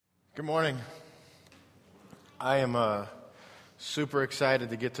Good morning. I am super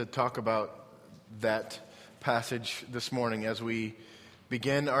excited to get to talk about that passage this morning as we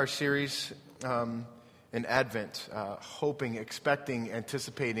begin our series in Advent, hoping, expecting,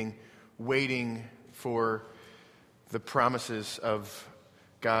 anticipating, waiting for the promises of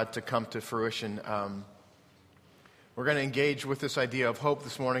God to come to fruition. We're going to engage with this idea of hope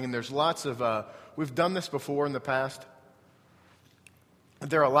this morning, and there's lots of, we've done this before in the past.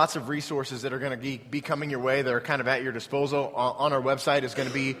 There are lots of resources that are going to be coming your way that are kind of at your disposal. On our website is going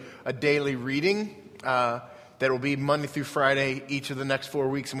to be a daily reading that will be Monday through Friday each of the next 4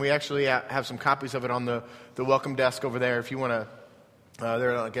 weeks. And we actually have some copies of it on the welcome desk over there. If you want to,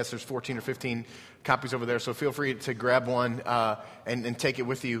 I guess there's 14 or 15 copies over there. So feel free to grab one and take it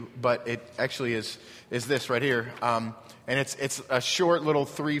with you. But it actually is this right here. And it's a short little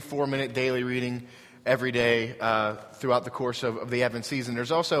 3-4 minute daily reading every day throughout the course of the Advent season.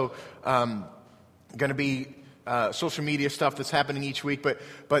 There's also going to be social media stuff that's happening each week,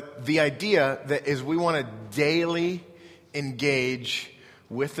 but the idea that is we want to daily engage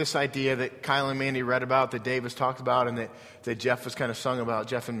with this idea that Kyle and Mandy read about, that Dave has talked about, and that Jeff has kind of sung about,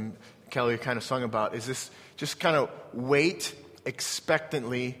 Jeff and Kelly kind of sung about, is this just kind of wait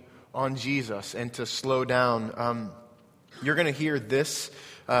expectantly on Jesus and to slow down. You're going to hear this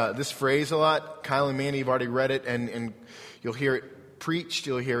phrase a lot. Kyle and Mandy have already read it, and you'll hear it preached,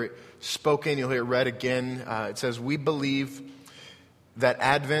 you'll hear it spoken, you'll hear it read again. It says, "We believe that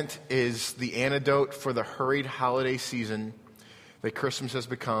Advent is the antidote for the hurried holiday season that Christmas has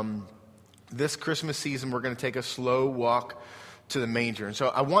become. This Christmas season, we're going to take a slow walk to the manger." And so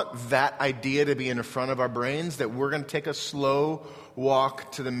I want that idea to be in the front of our brains, that we're going to take a slow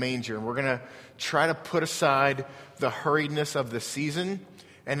walk to the manger. And we're going to try to put aside the hurriedness of the season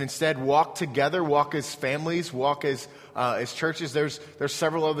and instead walk together, walk as families, walk as churches. There's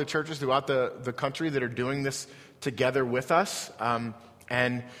several other churches throughout the country that are doing this together with us.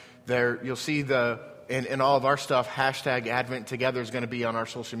 And there you'll see in all of our stuff, hashtag Advent Together is going to be on our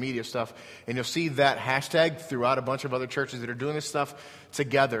social media stuff. And you'll see that hashtag throughout a bunch of other churches that are doing this stuff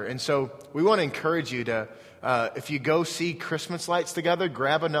together. And so we want to encourage you to, if you go see Christmas lights together,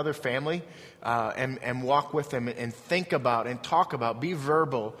 grab another family and walk with them and think about and talk about, be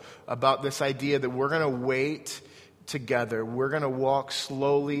verbal about this idea that we're going to wait together. We're going to walk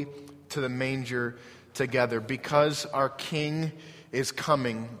slowly to the manger together because our King is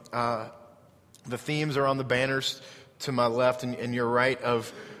coming. The themes are on the banners to my left and your right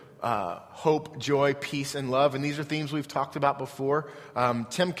of hope, joy, peace, and love. And these are themes we've talked about before.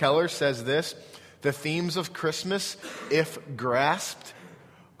 Tim Keller says this: the themes of Christmas, if grasped,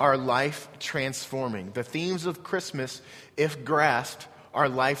 are life transforming. The themes of Christmas, if grasped, are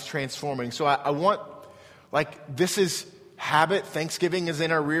life transforming. So I want, this is habit. Thanksgiving is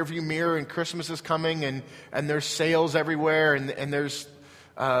in our rearview mirror, and Christmas is coming, and there's sales everywhere, and there's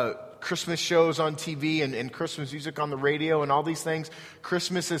Christmas shows on TV and Christmas music on the radio and all these things.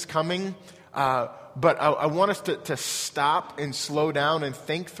 Christmas is coming, but I want us to stop and slow down and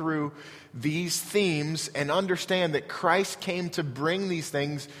think through these themes and understand that Christ came to bring these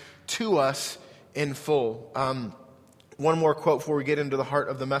things to us in full. One more quote before we get into the heart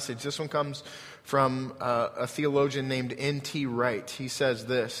of the message. This one comes from a theologian named N.T. Wright. He says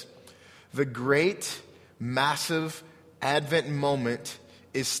this: the great, massive Advent moment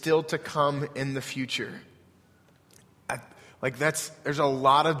is still to come in the future. There's a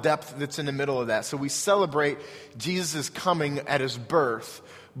lot of depth that's in the middle of that. So we celebrate Jesus' coming at his birth,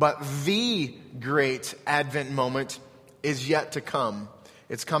 but the great Advent moment is yet to come.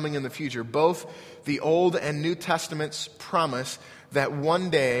 It's coming in the future. Both the Old and New Testaments promise that one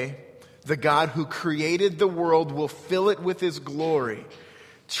day the God who created the world will fill it with his glory,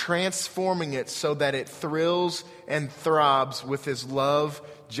 transforming it so that it thrills and throbs with his love,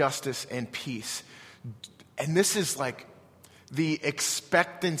 justice, and peace. And this is the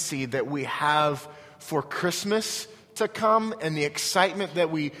expectancy that we have for Christmas to come, and the excitement that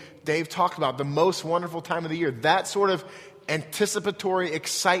Dave talked about, the most wonderful time of the year, that sort of anticipatory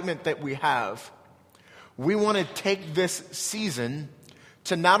excitement that we have. We want to take this season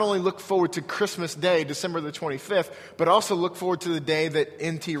to not only look forward to Christmas Day, December the 25th, but also look forward to the day that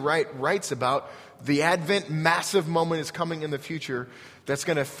N.T. Wright writes about. The Advent massive moment is coming in the future that's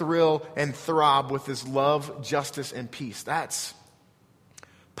going to thrill and throb with his love, justice, and peace. That's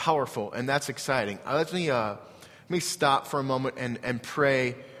powerful, and that's exciting. Let me stop for a moment and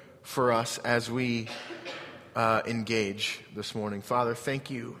pray for us as we engage this morning. Father,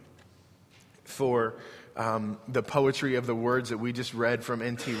 thank you for the poetry of the words that we just read from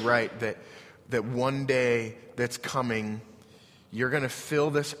N.T. Wright, that one day that's coming, you're going to fill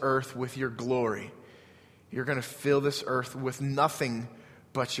this earth with your glory. You're going to fill this earth with nothing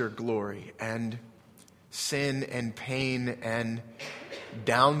but your glory. And sin and pain and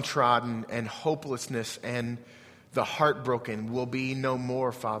downtrodden and hopelessness and the heartbroken will be no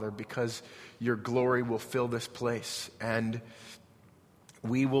more, Father, because your glory will fill this place. And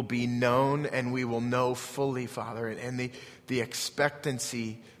we will be known and we will know fully, Father, and the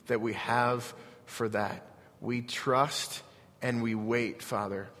expectancy that we have for that. We trust and we wait,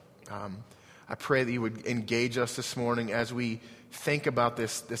 Father. I pray that you would engage us this morning as we think about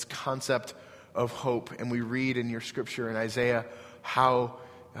this concept of hope, and we read in your scripture in Isaiah how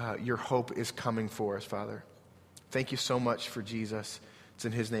your hope is coming for us, Father. Thank you so much for Jesus. It's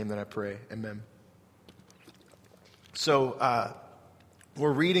in his name that I pray. Amen. So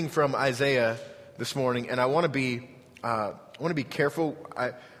we're reading from Isaiah this morning, and I want to be careful.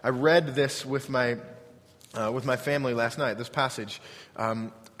 I read this with my family last night, this passage,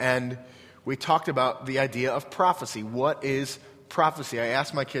 and we talked about the idea of prophecy. What is prophecy? I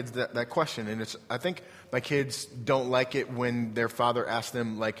asked my kids that question, and I think my kids don't like it when their father asks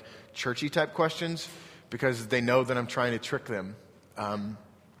them like churchy type questions because they know that I'm trying to trick them. I'm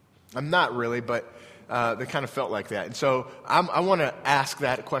not really, but they kind of felt like that. And so I want to ask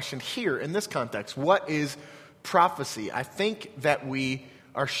that question here in this context. What is prophecy? I think that we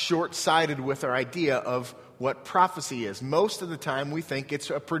are short-sighted with our idea of what prophecy is. Most of the time we think it's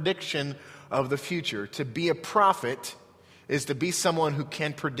a prediction of the future. To be a prophet is to be someone who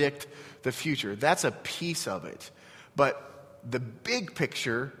can predict the future. That's a piece of it. But the big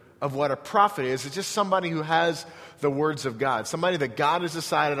picture of what a prophet is just somebody who has the words of God. Somebody that God has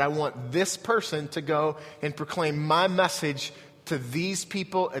decided, I want this person to go and proclaim my message to these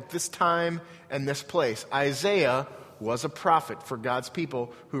people at this time and this place. Isaiah was a prophet for God's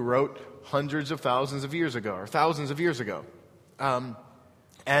people who wrote hundreds of thousands of years ago, or thousands of years ago.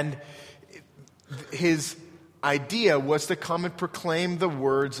 And his idea was to come and proclaim the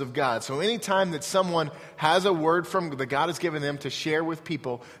words of God. So anytime that someone has a word that God has given them to share with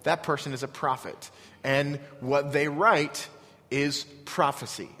people, that person is a prophet. And what they write is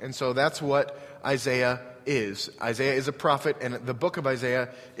prophecy. And so that's what Isaiah is. Isaiah is a prophet, and the book of Isaiah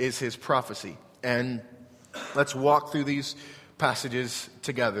is his prophecy. And let's walk through these passages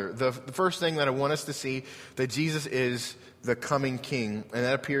together. The first thing that I want us to see, that Jesus is the coming king, and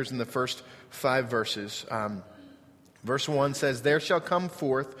that appears in the first 5 verses. Verse 1 says, "There shall come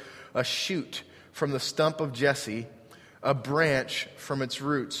forth a shoot from the stump of Jesse, a branch from its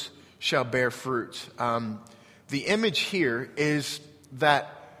roots shall bear fruit." The image here is that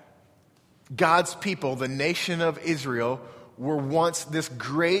God's people, the nation of Israel, were once this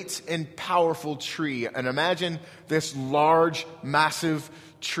great and powerful tree. And imagine this large, massive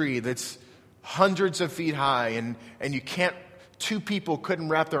tree that's hundreds of feet high, and you can't, 2 people couldn't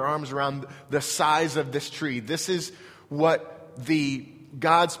wrap their arms around the size of this tree. This is what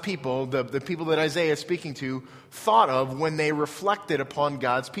God's people, the people that Isaiah is speaking to, thought of when they reflected upon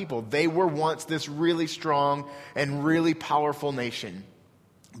God's people. They were once this really strong and really powerful nation.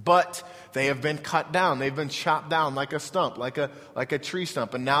 But they have been cut down. They've been chopped down like a stump, like a tree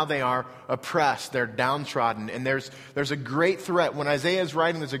stump. And now they are oppressed. They're downtrodden. And there's a great threat. When Isaiah is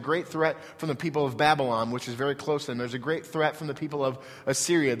writing, there's a great threat from the people of Babylon, which is very close to them. There's a great threat from the people of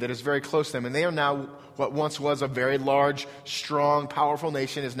Assyria that is very close to them. And they are now what once was a very large, strong, powerful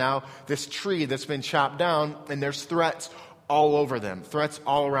nation is now this tree that's been chopped down. And there's threats all over them, threats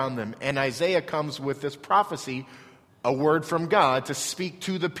all around them. And Isaiah comes with this prophecy, a word from God to speak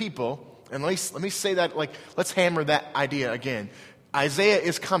to the people. And let me say that, let's hammer that idea again. Isaiah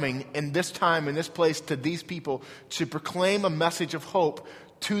is coming in this time, in this place, to these people to proclaim a message of hope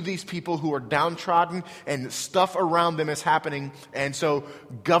to these people who are downtrodden and stuff around them is happening. And so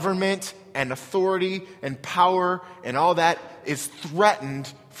government and authority and power and all that is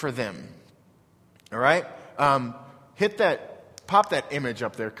threatened for them. All right? Pop that image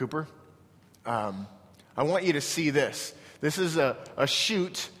up there, Cooper. I want you to see this. This is a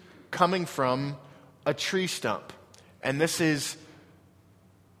shoot coming from a tree stump. And this is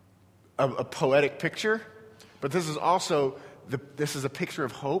a poetic picture, but this is also this is a picture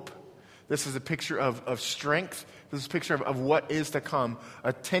of hope. This is a picture of strength. This is a picture of what is to come.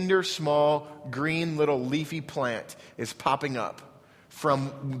 A tender, small, green little leafy plant is popping up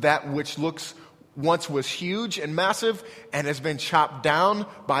from that which once was huge and massive and has been chopped down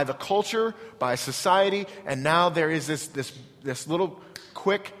by the culture, by society, and now there is this little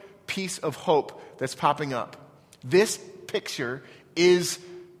quick piece of hope that's popping up. This picture is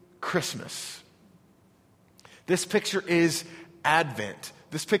Christmas. This picture is Advent.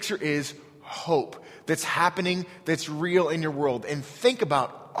 This picture is hope. that's happening, that's real in your world. And think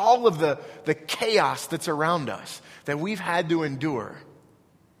about all of the chaos that's around us that we've had to endure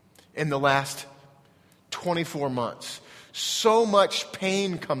in the last 24 months. So much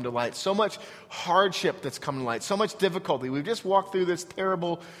pain come to light, so much hardship that's come to light, so much difficulty. We've just walked through this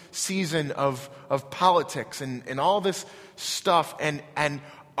terrible season of politics and all this stuff, and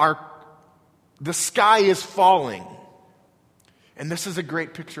the sky is falling. And this is a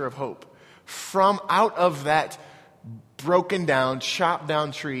great picture of hope. From out of that broken down, chopped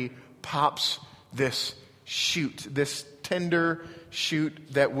down tree pops this shoot, this tender shoot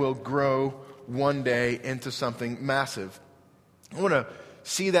that will grow one day into something massive. I want to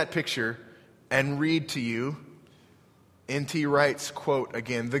see that picture and read to you N.T. Wright's quote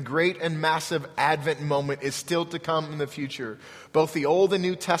again. The great and massive Advent moment is still to come in the future. Both the Old and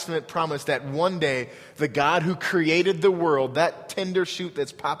New Testament promise that one day the God who created the world, that tender shoot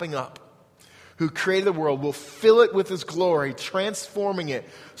that's popping up, who created the world, will fill it with his glory, transforming it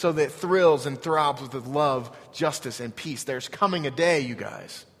so that it thrills and throbs with love, justice, and peace. There's coming a day, you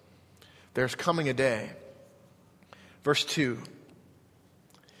guys. There's coming a day. Verse 2.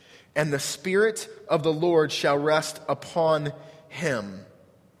 And the Spirit of the Lord shall rest upon him.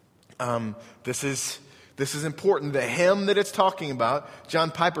 This is important. The him that it's talking about,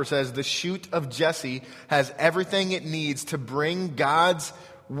 John Piper says, the shoot of Jesse has everything it needs to bring God's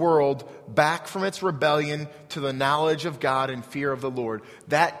world back from its rebellion to the knowledge of God and fear of the Lord.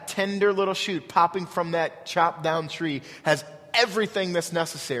 That tender little shoot popping from that chopped down tree has everything that's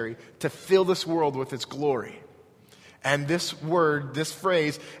necessary to fill this world with its glory. And this word, this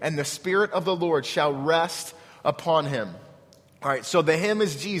phrase, and the Spirit of the Lord shall rest upon him. All right, so the him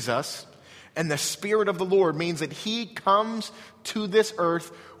is Jesus, and the Spirit of the Lord means that he comes to this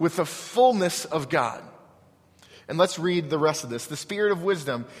earth with the fullness of God. And let's read the rest of this. The Spirit of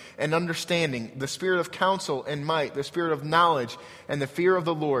wisdom and understanding, the Spirit of counsel and might, the Spirit of knowledge and the fear of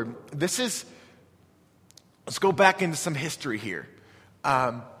the Lord. Let's go back into some history here.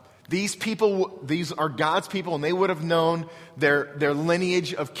 These are God's people, and they would have known their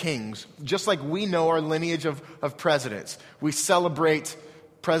lineage of kings, just like we know our lineage of presidents. We celebrate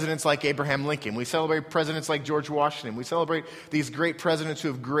presidents like Abraham Lincoln. We celebrate presidents like George Washington. We celebrate these great presidents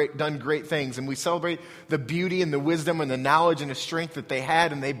who have done great things, and we celebrate the beauty and the wisdom and the knowledge and the strength that they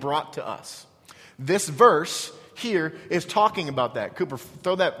had and they brought to us. This verse here is talking about that. Cooper,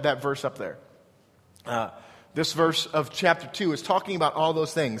 throw that verse up there. This verse of chapter 2 is talking about all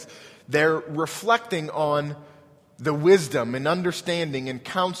those things. They're reflecting on the wisdom and understanding and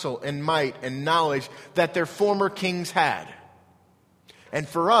counsel and might and knowledge that their former kings had. And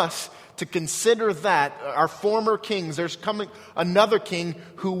for us to consider that, our former kings, there's coming another king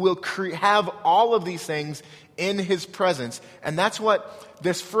who will have all of these things in his presence. And that's what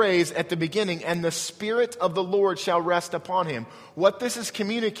this phrase at the beginning, and the Spirit of the Lord shall rest upon him. What this is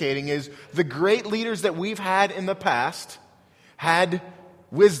communicating is the great leaders that we've had in the past had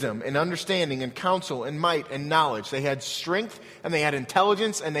wisdom and understanding and counsel and might and knowledge. They had strength and they had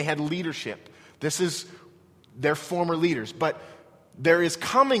intelligence and they had leadership. This is their former leaders. But there is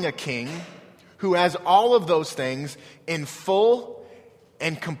coming a king who has all of those things in full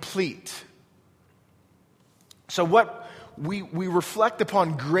and complete. So what we reflect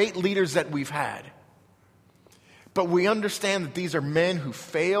upon great leaders that we've had. But we understand that these are men who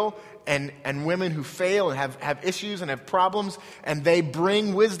fail and women who fail and have issues and have problems, and they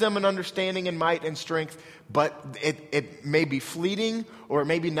bring wisdom and understanding and might and strength, but it may be fleeting or it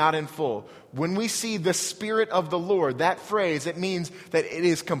may be not in full. When we see the Spirit of the Lord, that phrase, it means that it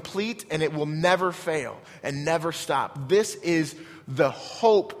is complete and it will never fail and never stop. This is the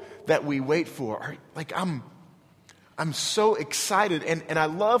hope that we wait for. Like I'm so excited, and I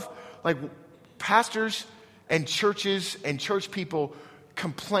love, like, pastors and churches and church people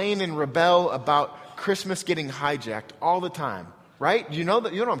complain and rebel about Christmas getting hijacked all the time, right? You know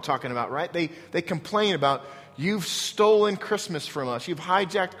what I'm talking about, right? They complain about, you've stolen Christmas from us. You've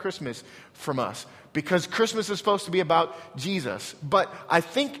hijacked Christmas from us because Christmas is supposed to be about Jesus. But I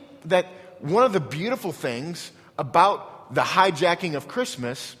think that one of the beautiful things about the hijacking of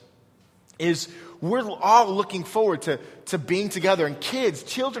Christmas is we're all looking forward to being together, and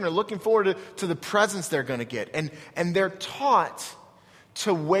children are looking forward to the presents they're going to get. And they're taught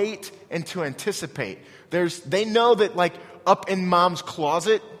to wait and to anticipate. They know that, like, up in mom's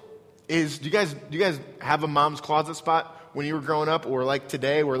closet is, do you guys have a mom's closet spot when you were growing up, or like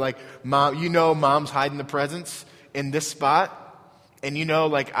today where, like, mom's hiding the presents in this spot? And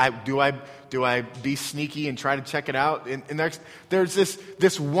like, do I be sneaky and try to check it out? And there's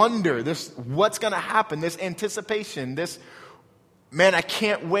this wonder, this what's going to happen, this anticipation, this, man, I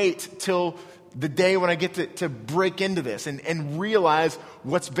can't wait till the day when I get to break into this and realize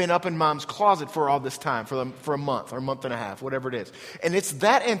what's been up in mom's closet for all this time, for a month or a month and a half, whatever it is. And it's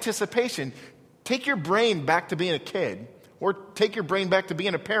that anticipation. Take your brain back to being a kid, or take your brain back to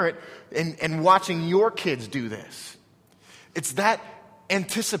being a parent and watching your kids do this. It's that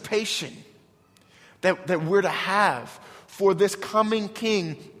anticipation that we're to have for this coming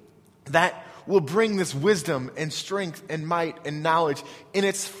king that will bring this wisdom and strength and might and knowledge in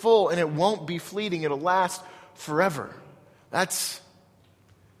its full, and it won't be fleeting. It'll last forever. That's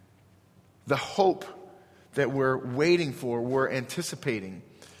the hope that we're waiting for, we're anticipating.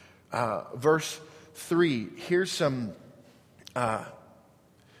 Verse 3, here's some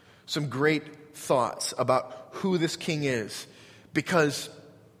great thoughts about who this king is. Because,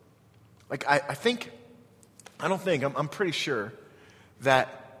 I'm pretty sure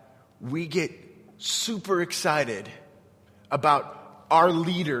that we get super excited about our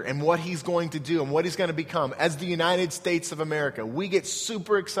leader and what he's going to do and what he's going to become as the United States of America. We get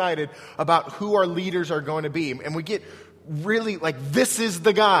super excited about who our leaders are going to be. And we get really this is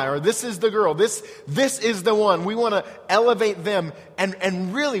the guy, or this is the girl, this is the one. We want to elevate them,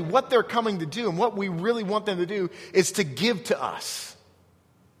 and really what they're coming to do and what we really want them to do is to give to us.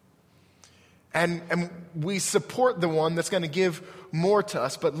 And we support the one that's going to give more to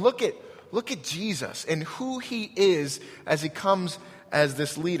us. But look at Jesus and who he is as he comes as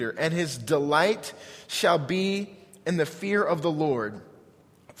this leader. And his delight shall be in the fear of the Lord.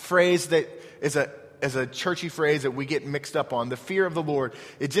 Phrase that is a churchy phrase that we get mixed up on. The fear of the Lord.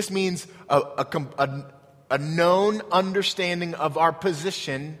 It just means a known understanding of our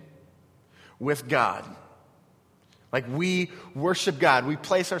position with God. Like, we worship God. We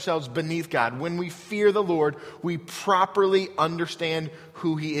place ourselves beneath God. When we fear the Lord, we properly understand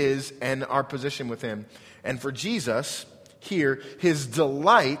who he is and our position with him. And for Jesus, here, his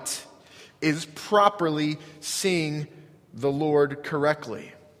delight is properly seeing the Lord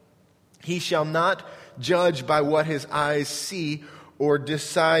correctly. He shall not judge by what his eyes see, or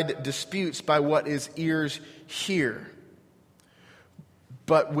decide disputes by what his ears hear.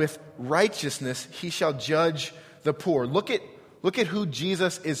 But with righteousness he shall judge the poor. Look at who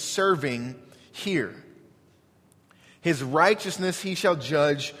Jesus is serving here. His righteousness he shall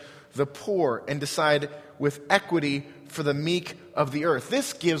judge the poor, and decide with equity for the meek of the earth.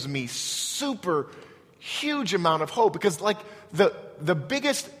 This gives me super huge amount of hope, because the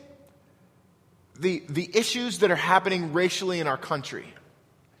biggest the issues that are happening racially in our country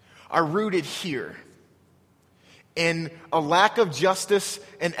are rooted here in a lack of justice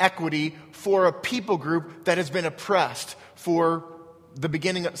and equity for a people group that has been oppressed since the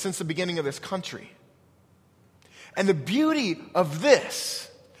beginning of this country. And the beauty of this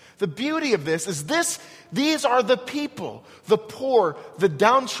is these are the people, the poor, the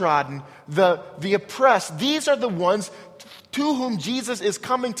downtrodden, the oppressed. These are the ones to whom Jesus is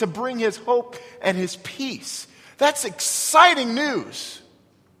coming to bring his hope and his peace. That's exciting news.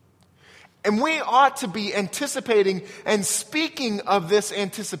 And we ought to be anticipating and speaking of this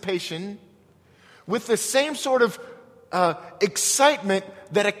anticipation with the same sort of excitement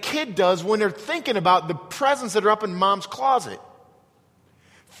that a kid does when they're thinking about the presents that are up in mom's closet.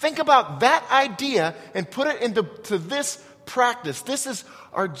 Think about that idea and put it into this practice. This is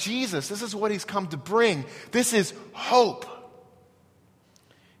our Jesus. This is what he's come to bring. This is hope.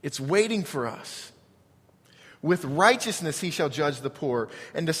 It's waiting for us. With righteousness he shall judge the poor,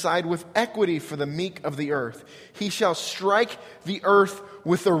 and decide with equity for the meek of the earth. He shall strike the earth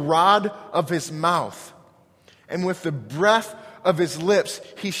with the rod of his mouth, and with the breath of his lips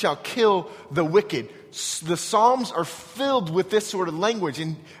he shall kill the wicked. The Psalms are filled with this sort of language,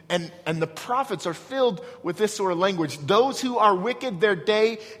 and the prophets are filled with this sort of language. Those who are wicked, their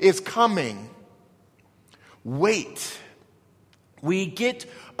day is coming. Wait. We get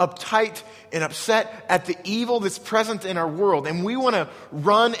uptight and upset at the evil that's present in our world, and we want to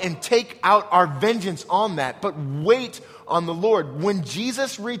run and take out our vengeance on that. But wait on the Lord. When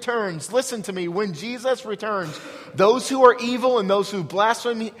Jesus returns, listen to me, when Jesus returns, those who are evil and those who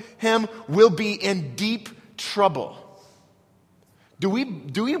blaspheme him will be in deep trouble. Do we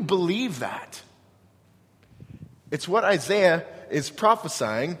believe that? It's what Isaiah is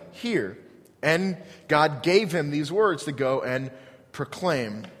prophesying here. And God gave him these words to go and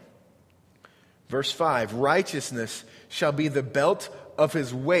proclaim. Verse 5, righteousness shall be the belt of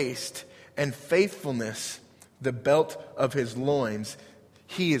his waist, and faithfulness the belt of his loins.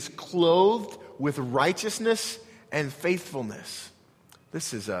 He is clothed with righteousness and faithfulness.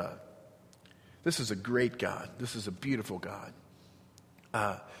 This is a great God. This is a beautiful God.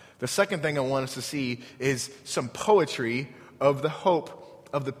 The second thing I want us to see is some poetry of the hope,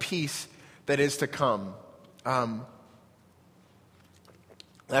 of the peace that is to come. Last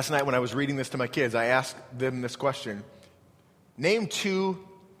night when I was reading this to my kids, I asked them this question. Name two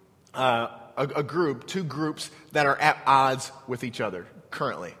groups that are at odds with each other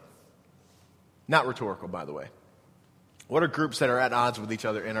currently. Not rhetorical, by the way. What are groups that are at odds with each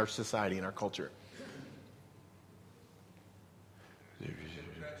other in our society, in our culture?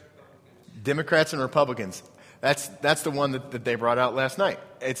 Democrats and Republicans. That's the one that they brought out last night.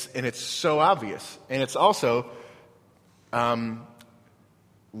 It's so obvious, and it's also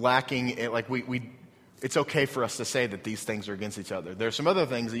lacking. It's okay for us to say that these things are against each other. There's some other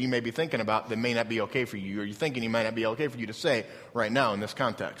things that you may be thinking about that may not be okay for you, or you're thinking you might not be okay for you to say right now in this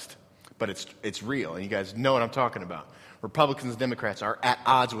context. But it's real, and you guys know what I'm talking about. Republicans and Democrats are at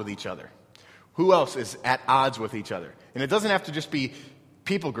odds with each other. Who else is at odds with each other? And it doesn't have to just be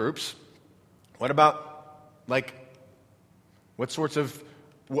people groups. What about, what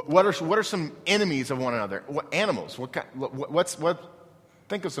are some enemies of one another? What animals?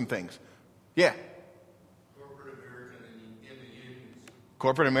 Think of some things. Yeah.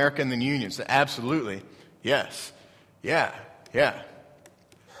 Corporate America and the unions. Absolutely. Yes. Yeah.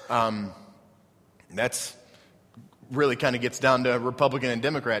 That's really kind of gets down to Republican and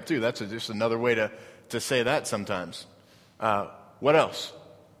Democrat, too. That's just another way to say that sometimes. What else?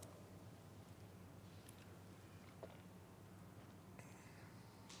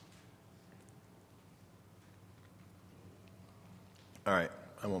 All right,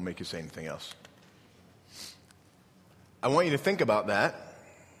 I won't make you say anything else. I want you to think about that.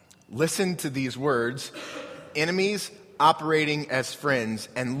 Listen to these words, enemies operating as friends,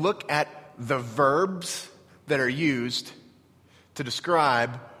 and look at the verbs that are used to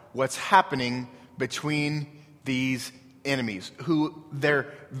describe what's happening between these enemies, who their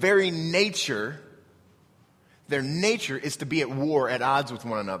nature is to be at war, at odds with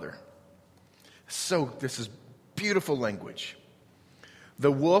one another. So this is beautiful language.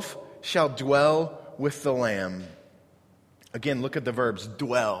 The wolf shall dwell with the lamb. Again, look at the verbs,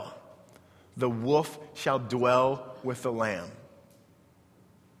 dwell. The wolf shall dwell with the lamb.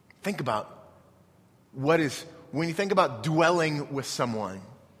 Think about when you think about dwelling with someone.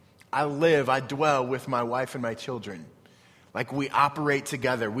 I dwell with my wife and my children. Like we operate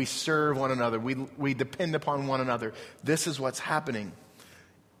together, we serve one another, we depend upon one another. This is what's happening.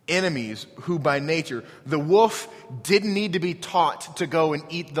 Enemies who by nature, the wolf didn't need to be taught to go and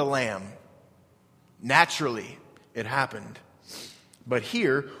eat the lamb. Naturally, it happened. But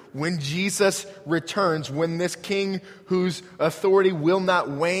here, when Jesus returns, when this king whose authority will not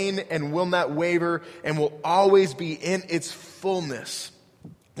wane and will not waver and will always be in its fullness,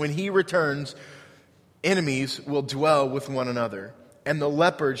 when he returns, enemies will dwell with one another, and the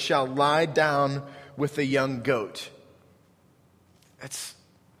leopard shall lie down with the young goat.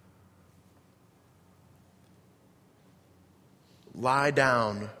 Lie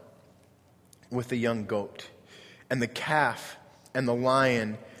down with the young goat, and the calf and the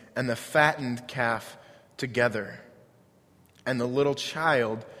lion and the fattened calf together, and the little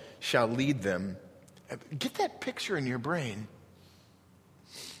child shall lead them. Get that picture in your brain.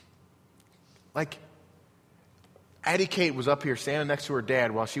 Like Addie Kate was up here standing next to her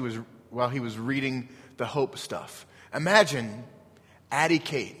dad while he was reading the Hope stuff. Imagine Addie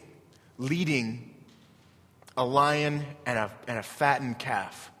Kate leading a lion and a fattened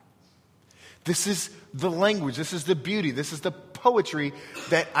calf. This is the language, this is the beauty, this is the poetry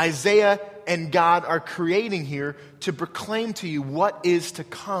that Isaiah and God are creating here to proclaim to you what is to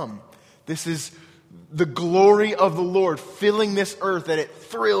come. This is the glory of the Lord filling this earth, that it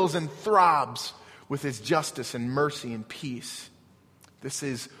thrills and throbs with His justice and mercy and peace. This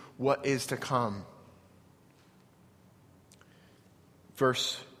is what is to come.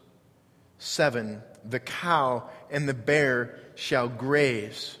 Verse 7, the cow and the bear shall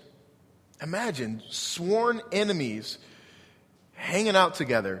graze. Imagine sworn enemies hanging out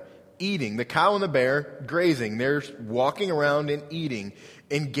together, eating. The cow and the bear grazing. They're walking around and eating,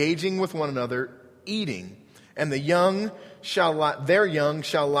 engaging with one another, eating. And their young shall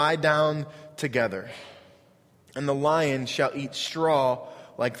lie down together. And the lion shall eat straw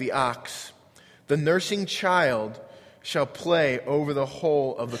like the ox. The nursing child shall play over the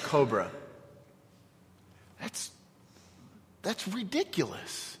hole of the cobra. That's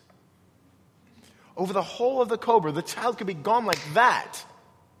ridiculous. Over the hole of the cobra, the child could be gone like that.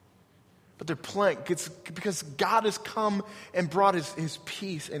 But they're playing. It's because God has come and brought his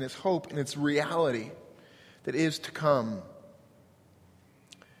peace and His hope and its reality that is to come.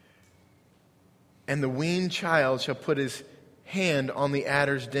 And the weaned child shall put his hand on the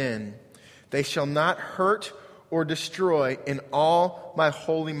adder's den. They shall not hurt or destroy in all my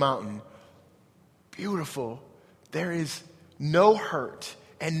holy mountain. beautiful. There is no hurt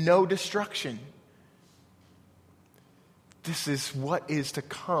and no destruction. This is what is to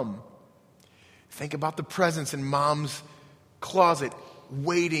come. Think about the presents in mom's closet,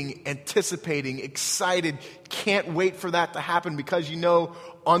 waiting, anticipating, excited, can't wait for that to happen because you know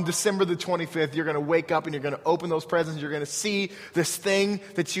on December the 25th, you're going to wake up and you're going to open those presents, you're going to see this thing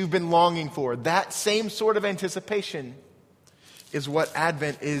that you've been longing for. That same sort of anticipation is what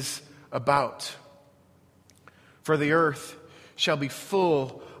Advent is about. For the earth shall be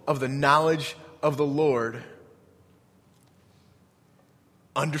full of the knowledge of the Lord.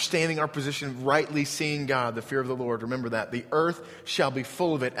 Understanding our position, rightly seeing God, the fear of the Lord. Remember that. The earth shall be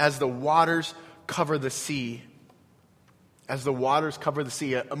full of it as the waters cover the sea. As the waters cover the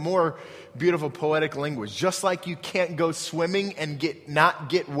sea. A more beautiful poetic language. Just like you can't go swimming and not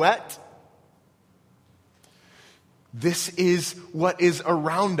get wet. This is what is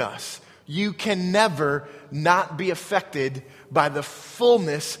around us. You can never not be affected by the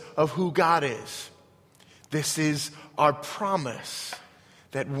fullness of who God is. This is our promise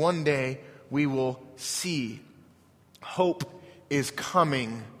that one day we will see. Hope is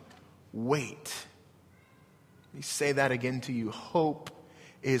coming. Wait. Let me say that again to you. Hope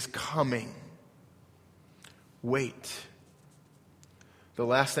is coming. Wait. The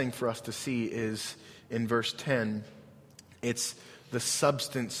last thing for us to see is in verse 10. It's the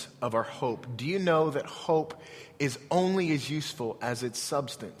substance of our hope. Do you know that hope is only as useful as its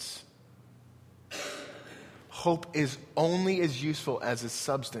substance? Hope is only as useful as its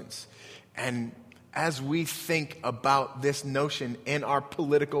substance. And as we think about this notion in our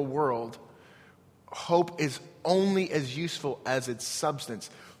political world, hope is only as useful as its substance.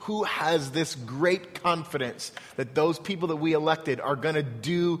 Who has this great confidence that those people that we elected are going to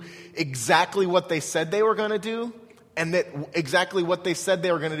do exactly what they said they were going to do? And that exactly what they said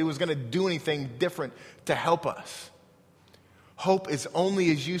they were going to do was going to do anything different to help us. Hope is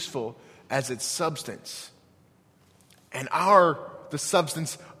only as useful as its substance. And the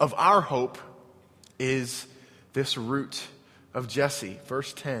substance of our hope is this root of Jesse.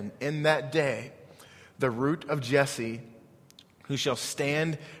 Verse 10, in that day, the root of Jesse, who shall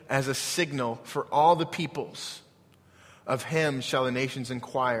stand as a signal for all the peoples, of him shall the nations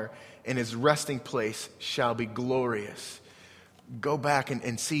inquire, and his resting place shall be glorious. Go back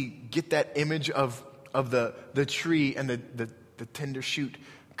and see, get that image of the tree and the tender shoot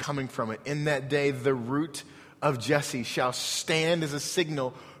coming from it. In that day, the root of Jesse shall stand as a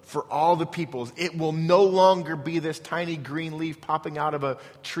signal for all the peoples. It will no longer be this tiny green leaf popping out of a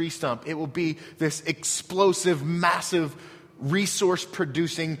tree stump. It will be this explosive, massive,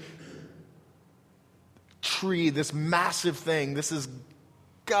 resource-producing tree, this massive thing. This is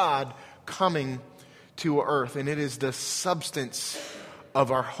God coming to earth, and it is the substance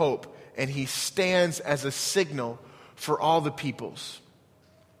of our hope. And he stands as a signal for all the peoples.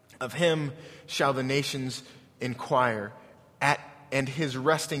 Of him shall the nations inquire, and his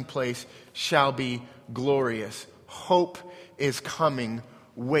resting place shall be glorious. Hope is coming.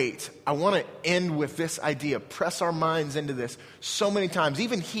 Wait. I want to end with this idea, press our minds into this so many times,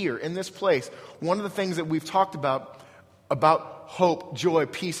 even here in this place. One of the things that we've talked about hope, joy,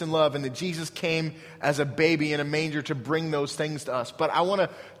 peace, and love, and that Jesus came as a baby in a manger to bring those things to us. But I want to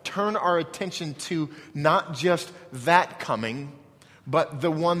turn our attention to not just that coming, but the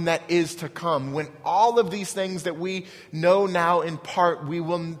one that is to come. When all of these things that we know now in part, we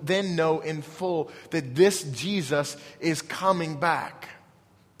will then know in full that this Jesus is coming back.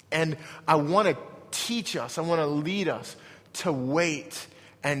 And I want to teach us, I want to lead us to wait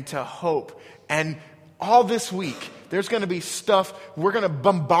and to hope. And all this week, there's going to be stuff, we're going to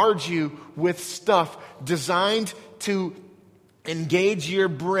bombard you with stuff designed to engage your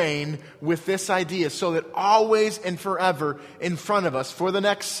brain with this idea so that always and forever in front of us for the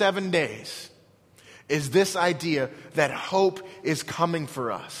next 7 days is this idea that hope is coming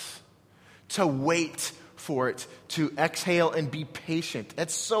for us. To wait for it, to exhale and be patient.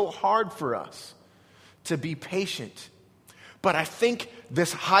 It's so hard for us to be patient. But I think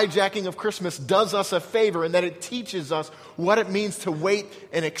this hijacking of Christmas does us a favor in that it teaches us what it means to wait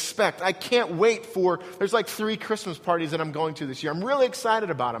and expect. I can't wait there's like 3 Christmas parties that I'm going to this year. I'm really excited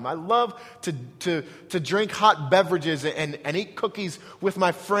about them. I love to drink hot beverages and eat cookies with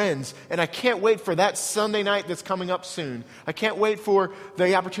my friends. And I can't wait for that Sunday night that's coming up soon. I can't wait for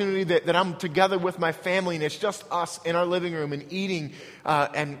the opportunity that I'm together with my family and it's just us in our living room and eating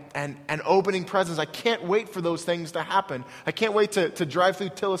and opening presents. I can't wait for those things to happen. I can't wait to drive through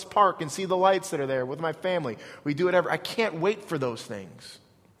Tillis Park and see the lights that are there with my family. We do it I can't wait for those things.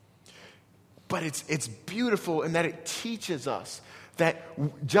 But it's beautiful in that it teaches us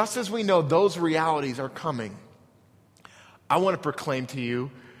That just as we know those realities are coming, I want to proclaim to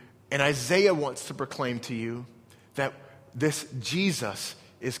you, and Isaiah wants to proclaim to you, that this Jesus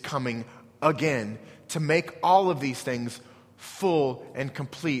is coming again to make all of these things full and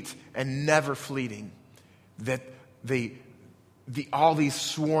complete and never fleeting. That all these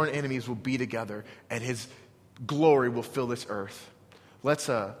sworn enemies will be together and his glory will fill this earth. Let's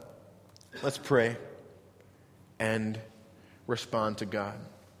pray and respond to God.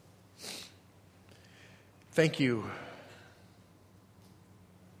 Thank you,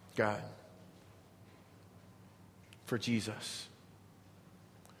 God, for Jesus.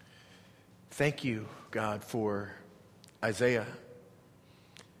 Thank you, God, for Isaiah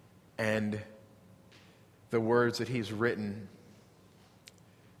and the words that he's written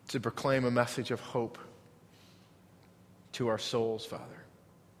to proclaim a message of hope to our souls, Father.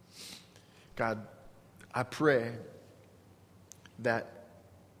 God, I pray that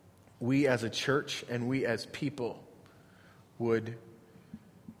we as a church and we as people would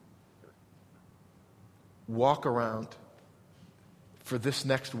walk around for this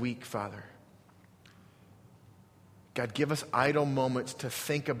next week, Father. God, give us idle moments to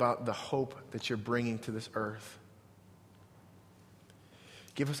think about the hope that you're bringing to this earth.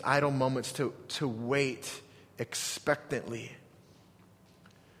 Give us idle moments to wait expectantly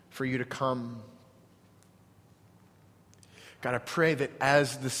for you to come. God, I pray that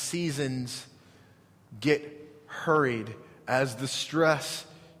as the seasons get hurried, as the stress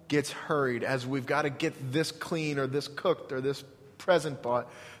gets hurried, as we've got to get this clean or this cooked or this present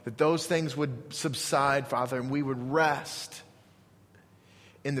bought, that those things would subside, Father, and we would rest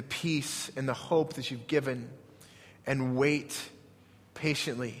in the peace and the hope that you've given and wait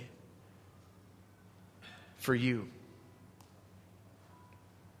patiently for you.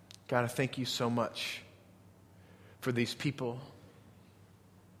 God, I thank you so much for these people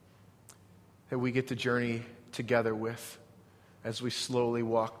that we get to journey together with as we slowly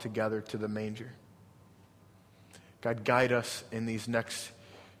walk together to the manger. God, guide us in these next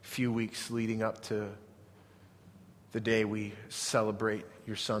few weeks leading up to the day we celebrate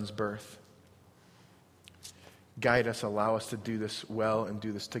your son's birth. Guide us, allow us to do this well and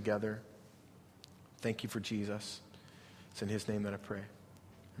do this together. Thank you for Jesus. It's in his name that I pray.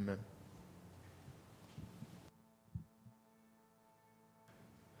 Amen.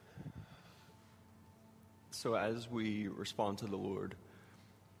 So as we respond to the Lord,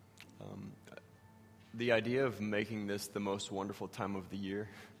 the idea of making this the most wonderful time of the year,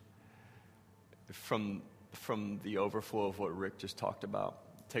 from the overflow of what Rick just talked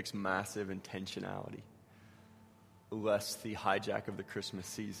about, takes massive intentionality, lest the hijack of the Christmas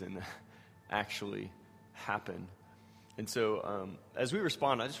season actually happen. And so as we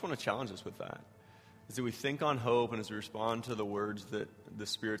respond, I just want to challenge us with that. As we think on hope and as we respond to the words that the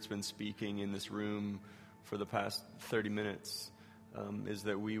Spirit's been speaking in this room for the past 30 minutes, is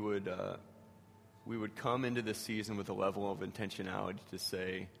that we would come into this season with a level of intentionality to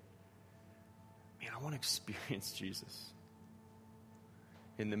say, man, I want to experience Jesus.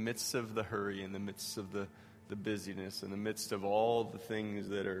 In the midst of the hurry, in the midst of the busyness, in the midst of all the things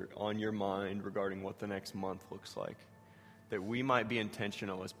that are on your mind regarding what the next month looks like, that we might be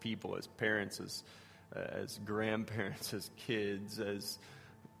intentional as people, as parents, as grandparents, as kids, as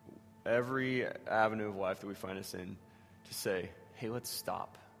every avenue of life that we find us in, to say, hey, let's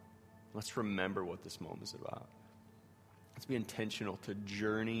stop. Let's remember what this moment is about. Let's be intentional to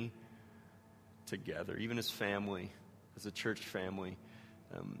journey together, even as family, as a church family,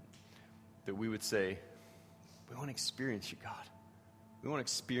 that we would say, we want to experience you, God. We want to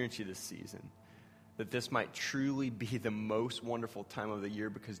experience you this season. That this might truly be the most wonderful time of the year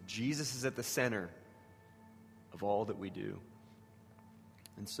because Jesus is at the center of all that we do.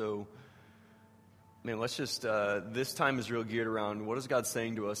 And so, man, let's just, this time is real geared around what is God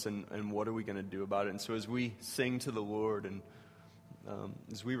saying to us and what are we going to do about it. And so as we sing to the Lord and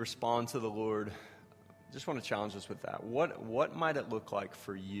as we respond to the Lord, I just want to challenge us with that. What might it look like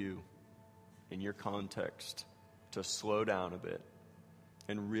for you in your context to slow down a bit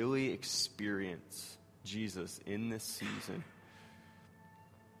and really experience Jesus in this season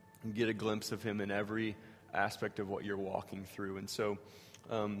and get a glimpse of him in every aspect of what you're walking through? And so,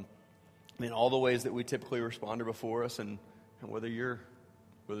 all the ways that we typically respond are before us, and whether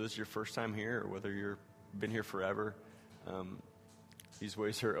this is your first time here or whether you've been here forever, these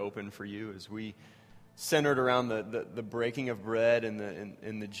ways are open for you as we centered around the breaking of bread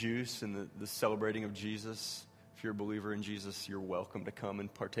and the juice and the celebrating of Jesus. If you're a believer in Jesus, you're welcome to come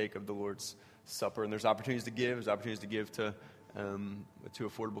and partake of the Lord's Supper. And there's opportunities to give. There's opportunities to give to to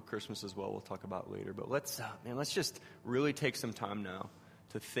Affordable Christmas as well, we'll talk about later. But let's just really take some time now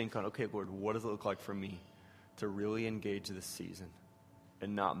to think on, okay, Lord, what does it look like for me to really engage this season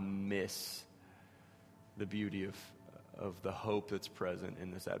and not miss the beauty of the hope that's present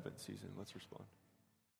in this Advent season? Let's respond.